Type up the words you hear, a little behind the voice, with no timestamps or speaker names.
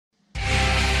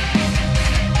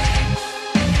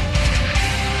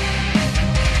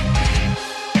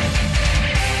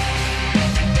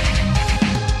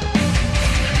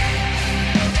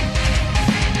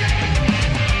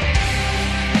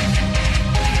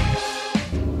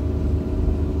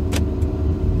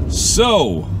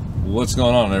So, what's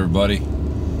going on, everybody?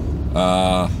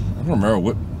 I don't remember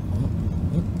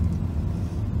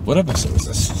what episode is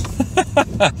this?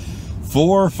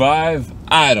 4 or 5?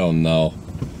 I don't know.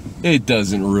 It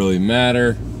doesn't really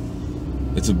matter.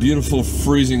 It's a beautiful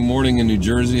freezing morning in New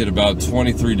Jersey at about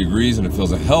 23 degrees, and it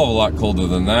feels a hell of a lot colder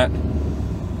than that.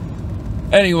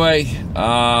 Anyway,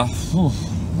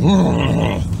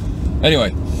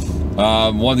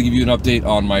 wanted to give you an update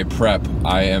on my prep.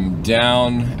 I am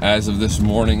down, as of this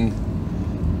morning,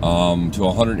 to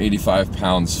 185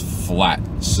 pounds flat.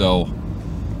 So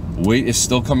weight is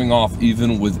still coming off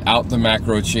even without the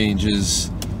macro changes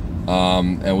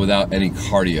and without any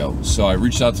cardio. So I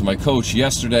reached out to my coach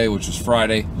yesterday, which was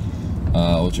Friday,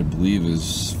 which I believe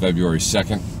is February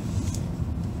 2nd.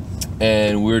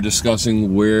 And we're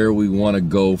discussing where we want to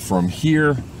go from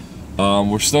here.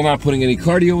 We're still not putting any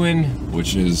cardio in,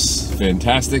 which is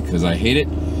fantastic because I hate it.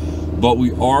 But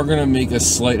we are going to make a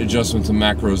slight adjustment to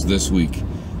macros this week.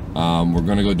 We're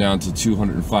going to go down to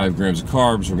 205 grams of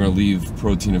carbs. We're going to leave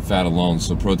protein and fat alone.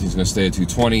 So protein's going to stay at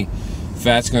 220.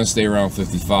 Fat's going to stay around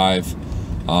 55.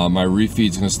 My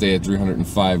refeed's going to stay at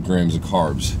 305 grams of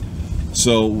carbs.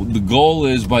 So the goal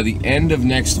is by the end of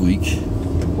next week,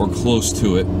 or close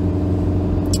to it,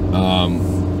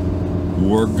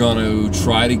 we're gonna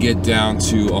try to get down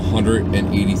to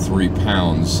 183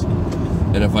 pounds.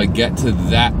 And if I get to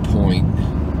that point,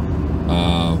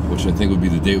 which I think would be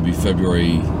the date would be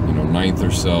February 9th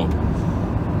or so,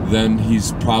 then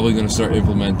he's probably going to start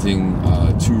implementing 2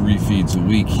 refeeds a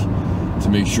week to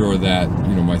make sure that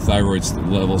my thyroid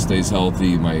level stays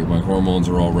healthy, my hormones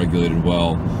are all regulated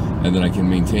well, and then I can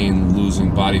maintain losing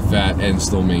body fat and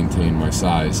still maintain my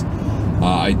size.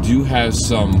 I do have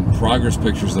some progress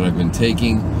pictures that I've been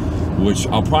taking, which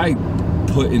I'll probably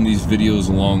put in these videos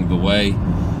along the way,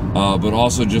 but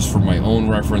also just for my own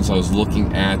reference, I was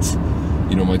looking at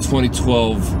my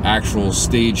 2012 actual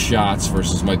stage shots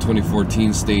versus my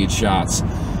 2014 stage shots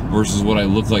versus what I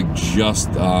look like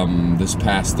just this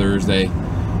past Thursday,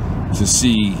 to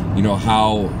see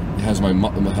how my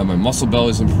muscle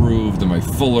belly's improved, am I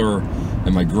fuller,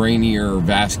 am I grainier,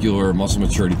 vascular, muscle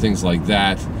maturity, things like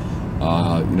that.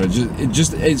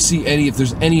 Just see if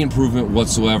there's any improvement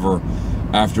whatsoever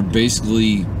after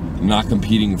basically not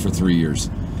competing for 3 years.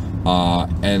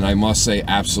 And I must say,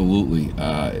 absolutely,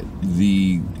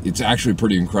 it's actually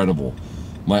pretty incredible.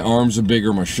 My arms are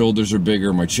bigger, my shoulders are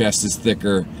bigger, my chest is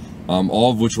thicker, all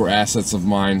of which were assets of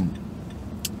mine.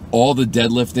 All the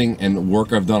deadlifting and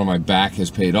work I've done on my back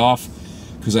has paid off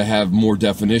because I have more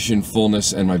definition,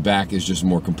 fullness, and my back is just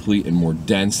more complete and more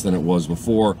dense than it was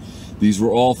before. These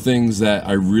were all things that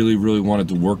I really, really wanted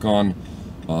to work on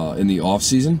in the off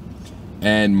season.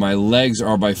 And my legs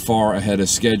are by far ahead of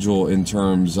schedule in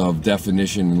terms of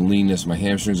definition and leanness. My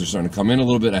hamstrings are starting to come in a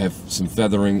little bit. I have some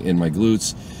feathering in my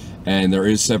glutes, and there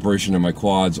is separation in my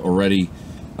quads already.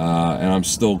 And I'm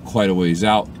still quite a ways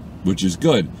out, which is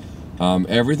good.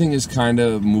 Everything is kind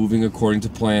of moving according to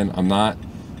plan. I'm not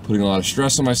putting a lot of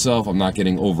stress on myself. I'm not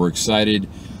getting overexcited.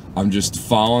 I'm just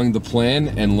following the plan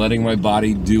and letting my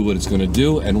body do what it's going to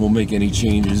do, and we'll make any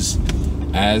changes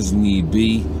as need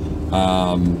be.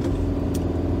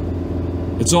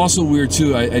 It's also weird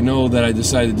too. I know that I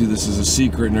decided to do this as a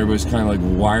secret, and everybody's kind of like,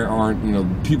 why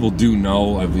aren't, people do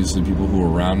know, obviously people who are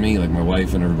around me, like my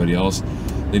wife and everybody else,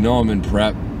 they know I'm in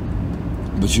prep.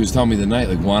 But she was telling me the night,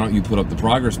 like, why don't you put up the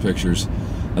progress pictures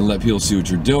and let people see what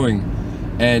you're doing?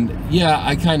 And yeah,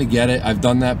 I kind of get it. I've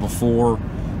done that before.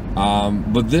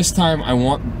 But this time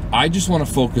I just want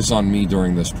to focus on me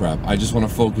during this prep. I just want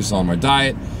to focus on my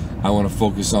diet. I want to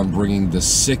focus on bringing the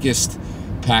sickest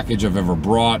package I've ever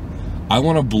brought. I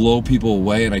want to blow people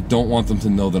away, and I don't want them to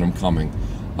know that I'm coming.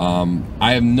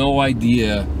 I have no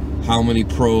idea how many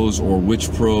pros or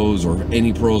which pros or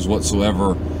any pros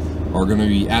whatsoever are going to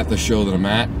be at the show that I'm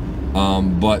at.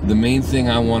 But the main thing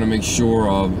I want to make sure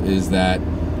of is that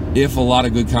if a lot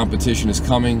of good competition is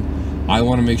coming, I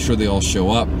want to make sure they all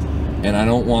show up, and I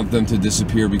don't want them to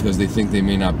disappear because they think they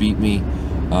may not beat me.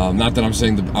 Not that I'm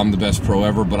saying that I'm the best pro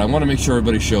ever, but I want to make sure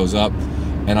everybody shows up,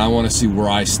 and I want to see where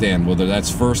I stand, whether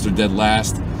that's first or dead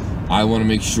last. I want to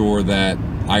make sure that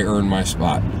I earn my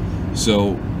spot.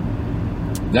 So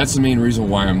that's the main reason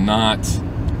why I'm not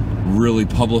really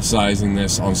publicizing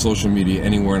this on social media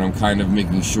anywhere, and I'm kind of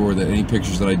making sure that any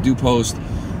pictures that I do post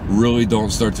really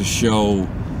don't start to show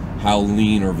how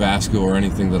lean or vascular or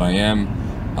anything that I am.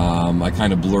 I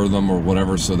kind of blur them or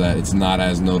whatever so that it's not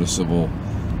as noticeable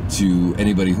to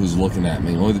anybody who's looking at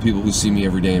me. Only the people who see me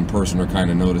every day in person are kind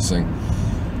of noticing.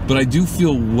 But I do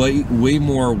feel way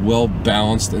more well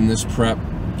balanced in this prep,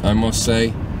 I must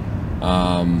say.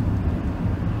 I'm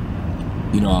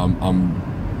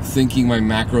thinking my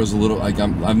macros a little, like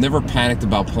I've never panicked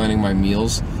about planning my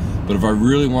meals, but if I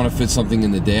really want to fit something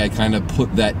in the day, I kind of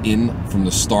put that in from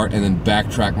the start and then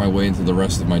backtrack my way into the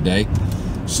rest of my day,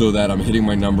 so that I'm hitting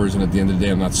my numbers, and at the end of the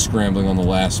day I'm not scrambling on the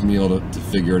last meal to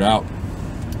figure it out.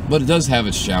 But it does have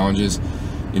its challenges,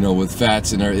 you know, with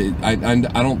fats, and I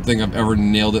don't think I've ever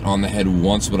nailed it on the head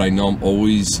once, but I know I'm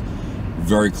always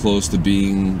very close to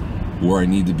being where I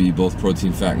need to be, both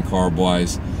protein, fat, and carb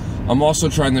wise. I'm also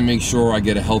trying to make sure I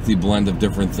get a healthy blend of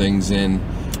different things in.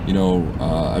 You know,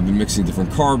 I've been mixing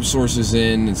different carb sources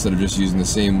in instead of just using the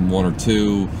same one or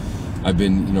two. I've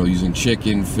been, you know, using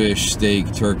chicken, fish,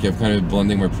 steak, turkey. I've kind of been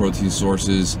blending my protein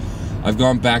sources. I've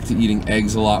gone back to eating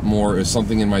eggs a lot more. It's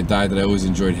something in my diet that I always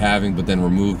enjoyed having, but then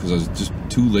removed because I was just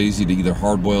too lazy to either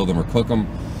hard boil them or cook them.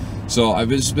 So I've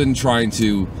just been trying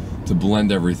to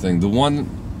blend everything. The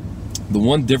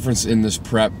one difference in this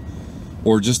prep,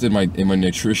 or just in my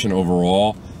nutrition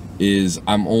overall, is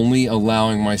I'm only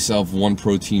allowing myself 1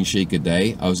 protein shake a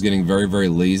day. I was getting very, very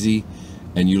lazy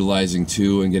and utilizing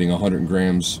 2 and getting 100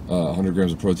 grams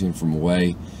of protein from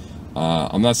whey.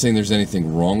 I'm not saying there's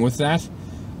anything wrong with that,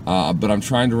 but I'm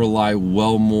trying to rely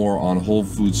well more on whole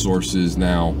food sources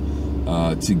now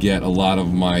to get a lot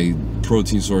of my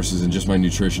protein sources and just my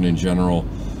nutrition in general.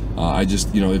 I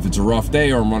just, you know, if it's a rough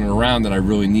day or I'm running around that I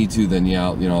really need to, then yeah,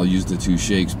 I'll use the 2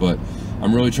 shakes. But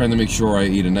I'm really trying to make sure I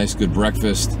eat a nice, good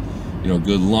breakfast, you know, a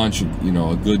good lunch, you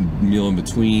know, a good meal in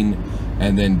between,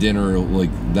 and then dinner. Like,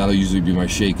 that'll usually be my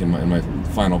shake and my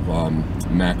final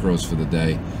macros for the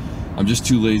day. I'm just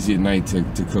too lazy at night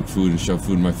to cook food and shove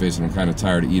food in my face, and I'm kind of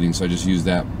tired of eating, so I just use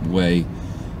that way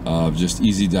of just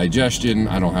easy digestion.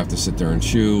 I don't have to sit there and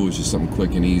chew. It's just something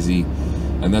quick and easy,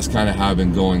 and that's kind of how I've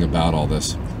been going about all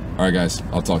this. All right, guys,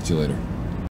 I'll talk to you later.